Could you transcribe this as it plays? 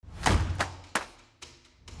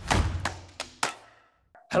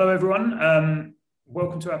Hello, everyone.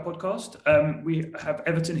 Welcome to our podcast. We have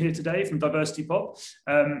Everton here today from diversitypop.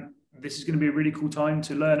 This is going to be a really cool time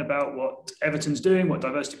to learn about what Everton's doing, what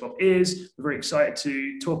diversitypop is. We're very excited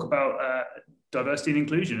to talk about diversity and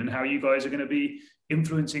inclusion and how you guys are going to be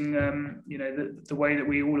influencing, the way that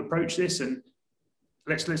we all approach this. And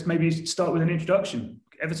let's maybe start with an introduction.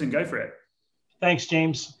 Everton, go for it. Thanks,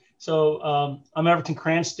 James. So I'm Everton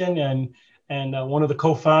Cranston, and one of the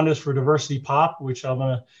co-founders for diversitypop, which I'm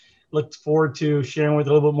going to look forward to sharing with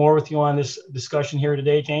a little bit more with you on this discussion here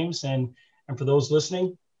today, James, and for those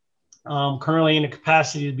listening. Currently in the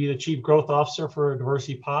capacity to be the Chief Growth Officer for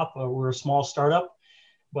diversitypop. We're a small startup,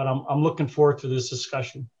 but I'm looking forward to this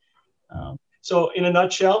discussion. So in a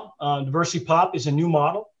nutshell, diversitypop is a new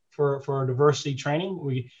model for diversity training.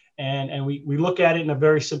 We look at it in a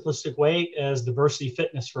very simplistic way as diversity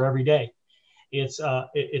fitness for every day. It's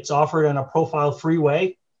offered in a profile-free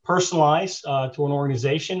way, personalized to an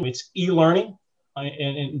organization. It's e-learning,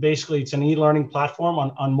 and basically it's an e-learning platform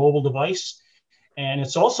on mobile device. And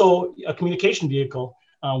it's also a communication vehicle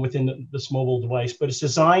within this mobile device, but it's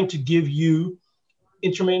designed to give you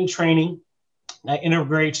intermittent training that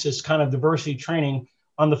integrates this kind of diversity training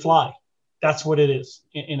on the fly. That's what it is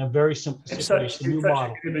in a very simple situation. It's such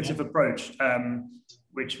an innovative approach,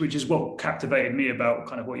 which is what captivated me about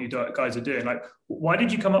kind of what you guys are doing. Like, why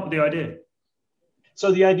did you come up with the idea?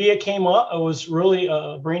 So the idea came up. It was really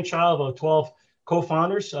a brainchild of 12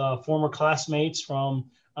 co-founders, former classmates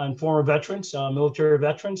and former veterans, military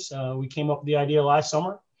veterans. We came up with the idea last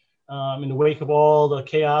summer in the wake of all the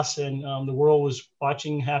chaos and the world was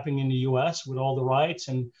watching happening in the U.S. with all the riots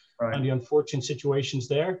and the unfortunate situations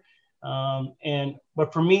there.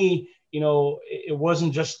 But for me, it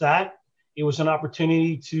wasn't just that. It was an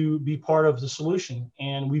opportunity to be part of the solution.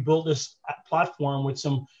 And we built this platform with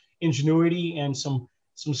some ingenuity and some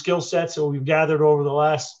skill sets that we've gathered over the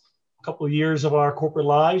last couple of years of our corporate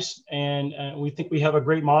lives. And we think we have a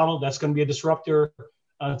great model that's going to be a disruptor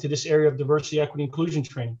to this area of diversity, equity, inclusion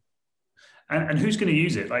training. And who's going to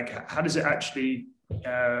use it? Like, how does it actually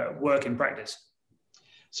work in practice?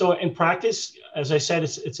 So in practice, as I said,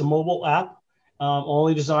 it's a mobile app,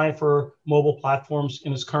 only designed for mobile platforms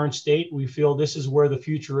in its current state. We feel this is where the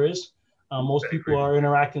future is. Most people are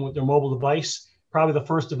interacting with their mobile device, probably the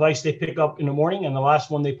first device they pick up in the morning and the last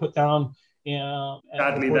one they put down.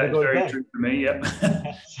 Sadly, that's very true for me, yep.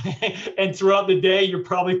 And throughout the day, you're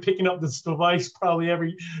probably picking up this device probably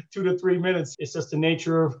every 2 to 3 minutes. It's just the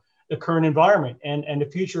nature of the current environment. And the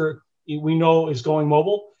future, we know, is going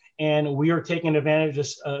mobile. And we are taking advantage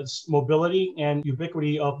of mobility and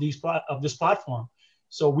ubiquity of this platform.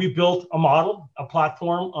 So we built a model, a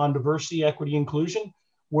platform on diversity, equity, inclusion,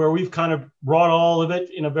 where we've kind of brought all of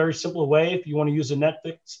it in a very simple way. If you want to use a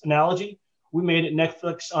Netflix analogy, we made it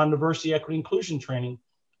Netflix on diversity, equity, inclusion training.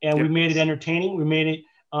 And we made it entertaining, we made it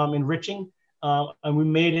enriching, and we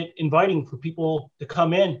made it inviting for people to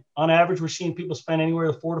come in. On average, we're seeing people spend anywhere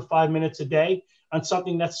to 4 to 5 minutes a day on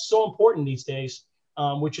something that's so important these days.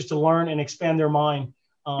 Which is to learn and expand their mind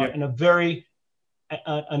in a very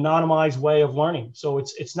anonymized way of learning. So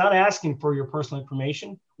it's not asking for your personal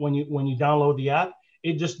information when you download the app.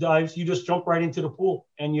 It just dives. You just jump right into the pool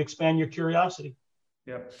and you expand your curiosity.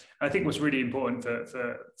 Yeah, I think what's really important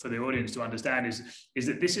for the audience to understand is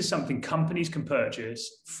that this is something companies can purchase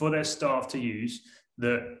for their staff to use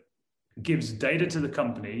that gives data to the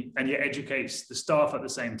company and yet educates the staff at the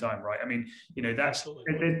same time, right? I mean,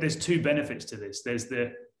 there's two benefits to this. There's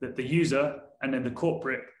the user and then the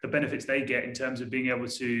corporate, the benefits they get in terms of being able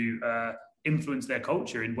to influence their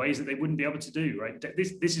culture in ways that they wouldn't be able to do, right?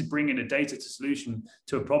 This is bringing a data solution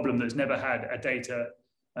to a problem that's never had a data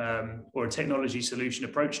or a technology solution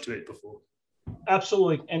approach to it before.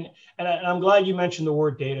 Absolutely. And I'm glad you mentioned the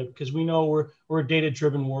word data, because we know we're a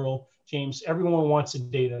data-driven world, James. Everyone wants the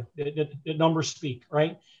data. The numbers speak,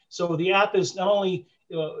 right? So the app is not only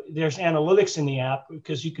there's analytics in the app,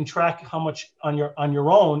 because you can track how much on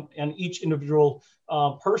your own, and each individual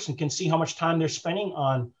person can see how much time they're spending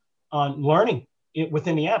on learning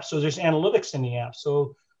within the app. So there's analytics in the app.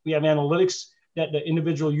 So we have analytics that the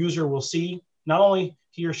individual user will see, not only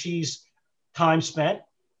he or she's time spent,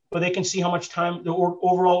 but they can see how much time the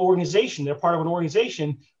overall organization, they're part of an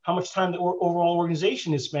organization, how much time the overall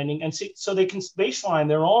organization is spending, and so they can baseline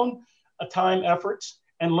their own time, efforts,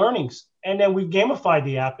 and learnings. And then we've gamified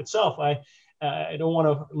the app itself. I don't want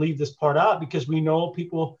to leave this part out, because we know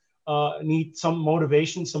people need some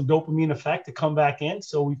motivation, some dopamine effect to come back in.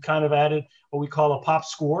 So we've kind of added what we call a pop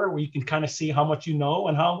score, where you can kind of see how much you know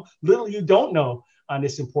and how little you don't know on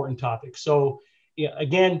this important topic. So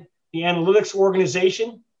again, the analytics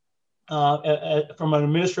organization, from an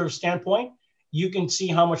administrative standpoint, you can see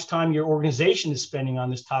how much time your organization is spending on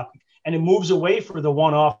this topic. And it moves away for the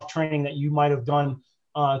one-off training that you might have done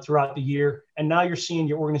throughout the year. And now you're seeing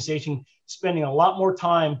your organization spending a lot more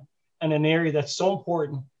time in an area that's so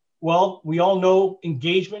important. Well, we all know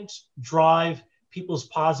engagements drive people's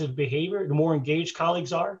positive behavior. The more engaged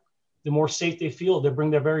colleagues are, the more safe they feel. They bring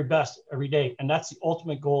their very best every day. And that's the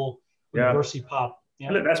ultimate goal of Diversity Pop.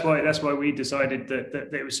 Yeah. Look, that's why we decided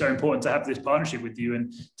that it was so important to have this partnership with you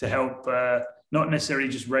and to help not necessarily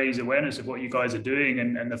just raise awareness of what you guys are doing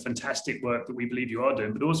and the fantastic work that we believe you are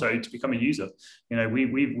doing, but also to become a user. You know,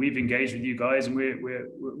 we've engaged with you guys, and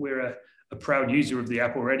we're a proud user of the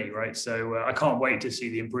app already, right? So I can't wait to see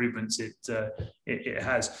the improvements it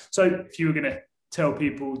has. So if you were going to tell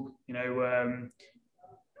people, you know,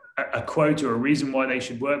 a quote or a reason why they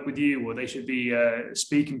should work with you or they should be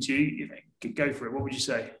speaking to you, you know, go for it. What would you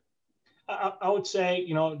say? I would say,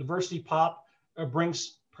 you know, Diversity Pop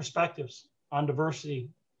brings perspectives on diversity,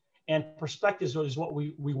 and perspectives is what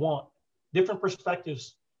we want. Different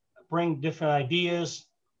perspectives bring different ideas,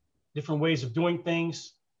 different ways of doing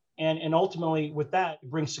things, and ultimately with that,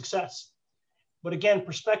 it brings success. But again,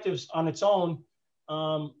 perspectives on its own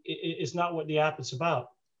is not what the app is about.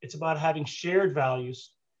 It's about having shared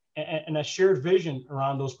values and a shared vision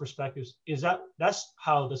around those perspectives. That's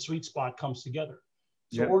how the sweet spot comes together.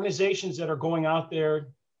 So organizations that are going out there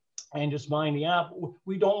and just buying the app,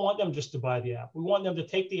 we don't want them just to buy the app. We want them to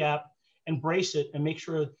take the app, embrace it, and make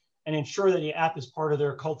sure and ensure that the app is part of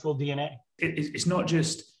their cultural DNA. It's not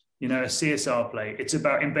just, you know, a CSR play. It's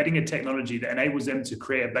about embedding a technology that enables them to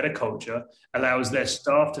create a better culture, allows their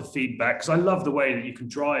staff to feedback. Because I love the way that you can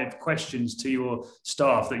drive questions to your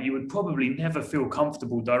staff that you would probably never feel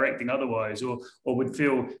comfortable directing otherwise, or would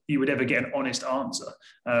feel you would ever get an honest answer.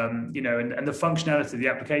 You know, and the functionality of the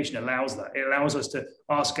application allows that. It allows us to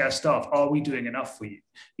ask our staff, are we doing enough for you?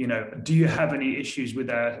 You know, do you have any issues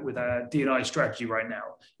with our D&I strategy right now?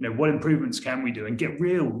 You know, what improvements can we do? And get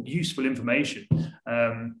real useful information.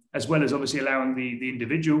 As well as obviously allowing the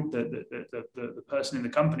individual, the person in the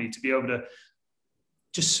company to be able to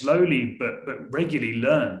just slowly but regularly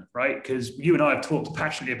learn, right? Because you and I have talked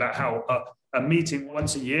passionately about how a meeting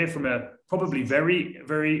once a year from a probably very,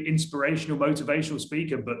 very inspirational, motivational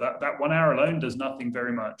speaker, but that 1 hour alone does nothing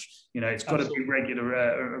very much. You know, it's got to be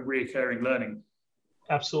regular, reoccurring learning.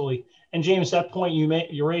 Absolutely. And James, that point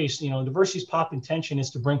you raised, you know, Diversity's Pop intention is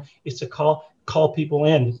to call people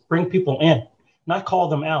in, bring people in, not call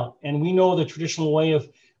them out. And we know the traditional way of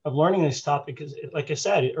learning this topic is, like I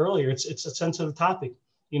said earlier, it's a sensitive topic.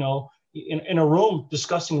 You know, in a room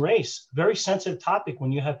discussing race, very sensitive topic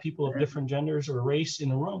when you have people of different genders or race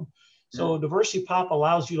in a room. So Diversity Pop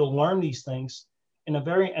allows you to learn these things in a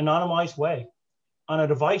very anonymized way on a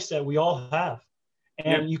device that we all have.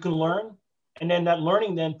 And you can learn, and then that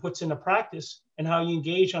learning then puts into practice and how you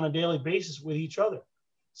engage on a daily basis with each other.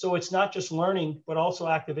 So it's not just learning, but also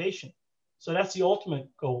activation. So that's the ultimate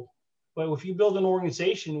goal. But if you build an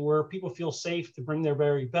organization where people feel safe to bring their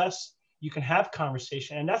very best, you can have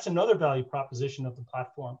conversation. And that's another value proposition of the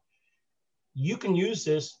platform. You can use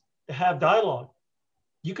this to have dialogue.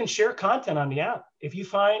 You can share content on the app. If you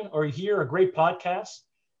find or hear a great podcast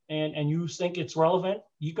and you think it's relevant,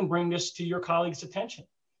 you can bring this to your colleagues' attention.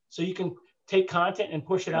 So you can take content and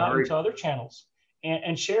push it out into other channels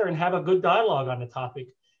and share and have a good dialogue on the topic.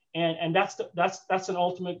 And that's an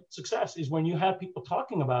ultimate success, is when you have people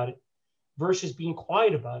talking about it versus being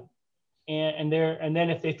quiet about it. And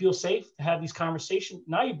then if they feel safe to have these conversations,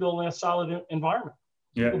 now you're building a solid environment.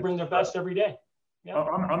 People bring their best every day. Yeah.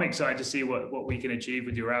 I'm excited to see what we can achieve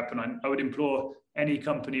with your app, and I would implore any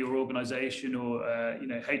company or organization or you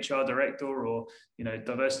know, HR director or, you know,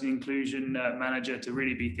 diversity inclusion manager to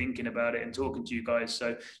really be thinking about it and talking to you guys.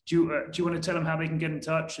 So do you want to tell them how they can get in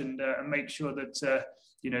touch and make sure that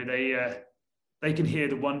you know, they can hear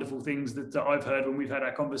the wonderful things that I've heard when we've had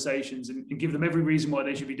our conversations, and give them every reason why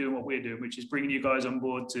they should be doing what we're doing, which is bringing you guys on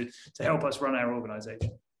board to help us run our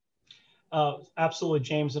organization? Absolutely,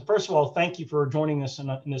 James. And first of all, thank you for joining us in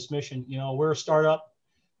this mission. You know, we're a startup,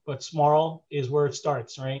 but small is where it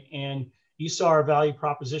starts, right? And you saw our value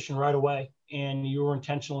proposition right away, and you were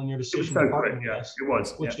intentional in your decision to partner with us. It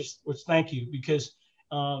was, which thank you, because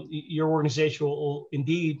your organization will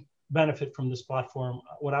indeed benefit from this platform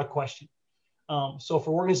without question. So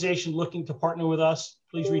for organizations looking to partner with us,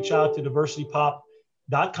 please reach out to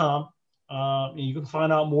diversitypop.com. And you can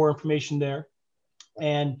find out more information there.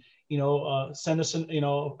 And, you know, send us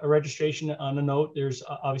a registration on a note. There's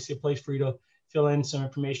obviously a place for you to fill in some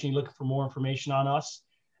information. You're looking for more information on us.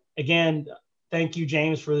 Again, thank you,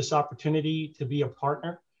 James, for this opportunity to be a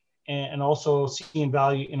partner and also seeing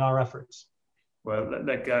value in our efforts. Well,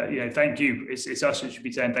 thank you. It's us who should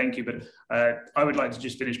be saying thank you. But I would like to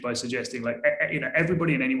just finish by suggesting,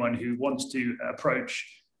 everybody and anyone who wants to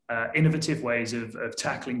approach innovative ways of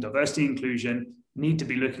tackling diversity and inclusion need to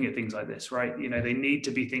be looking at things like this, right? They need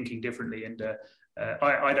to be thinking differently. And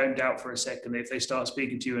I don't doubt for a second that if they start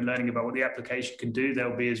speaking to you and learning about what the application can do,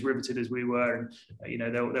 they'll be as riveted as we were,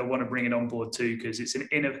 and they'll want to bring it on board too, because it's an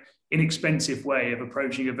inexpensive way of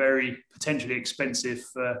approaching a very potentially expensive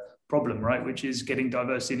problem, right? Which is getting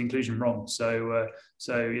diversity and inclusion wrong. So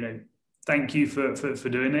thank you for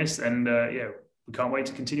doing this, and we can't wait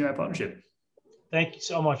to continue our partnership. Thank you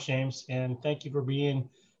so much, James, and thank you for being,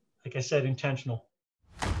 like I said, intentional.